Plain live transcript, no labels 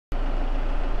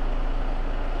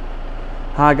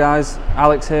Hi guys,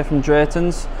 Alex here from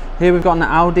Drayton's. Here we've got an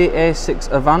Audi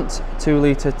A6 Avant 2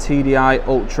 litre TDI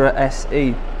Ultra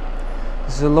SE.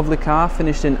 This is a lovely car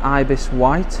finished in ibis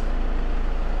white.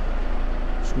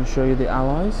 Just going to show you the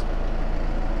alloys.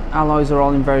 Alloys are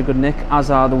all in very good nick,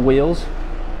 as are the wheels.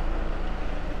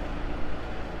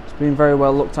 It's been very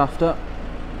well looked after.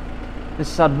 This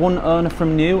has had one owner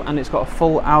from new and it's got a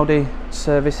full Audi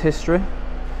service history,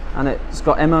 and it's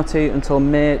got MOT until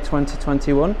May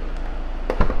 2021.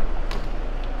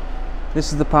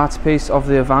 This is the party piece of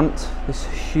the Avant, this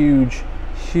huge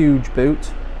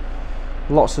boot,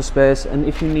 lots of space, and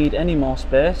if you need any more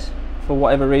space for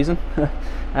whatever reason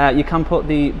you can put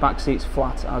the back seats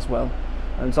flat as well,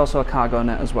 and there's also a cargo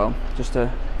net as well, just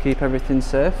to keep everything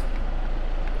safe.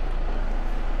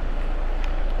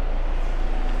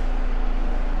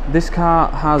 This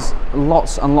car has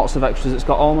lots and lots of extras. It's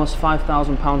got almost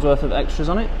 £5,000 worth of extras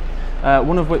on it,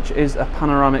 one of which is a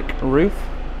panoramic roof,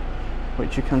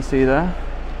 which you can see there.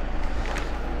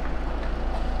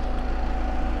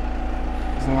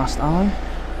 There's the last alloy.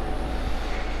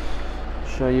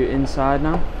 Show you inside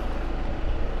now.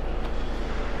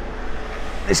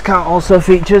 This car also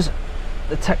features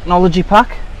the technology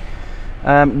pack,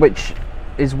 which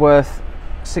is worth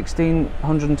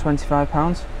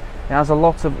 £1,625. It has a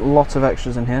lot of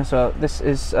extras in here. So this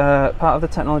is part of the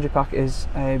technology pack is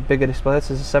a bigger display.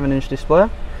 This is a 7-inch display.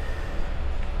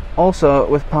 Also,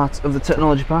 with part of the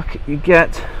technology pack, you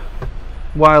get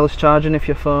wireless charging if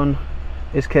your phone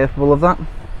is capable of that.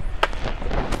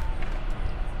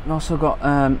 You've also got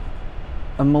a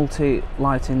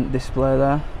multi-lighting display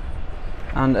there,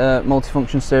 and a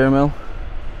multi-function steering wheel,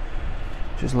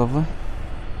 which is lovely.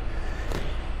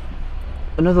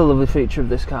 Another lovely feature of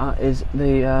this car is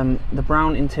the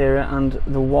brown interior and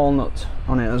the walnut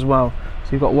on it as well.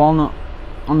 So you've got walnut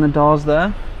on the doors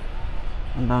there,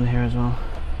 and down here as well.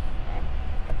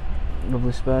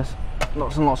 Lovely space,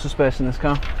 lots and lots of space in this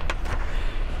car.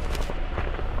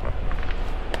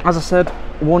 As I said,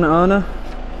 one owner,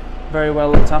 very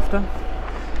well looked after.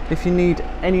 If you need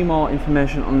any more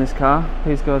information on this car,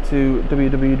 please go to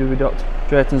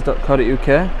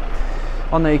www.draytons.co.uk.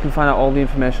 On there you can find out all the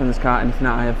information on this car, anything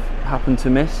that I have happened to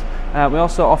miss. We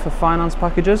also offer finance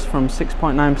packages from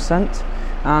 6.9%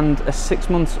 and a 6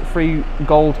 months free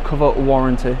gold cover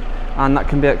warranty, and that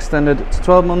can be extended to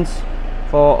 12 months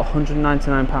for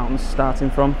 £199 starting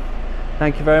from.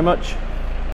 Thank you very much.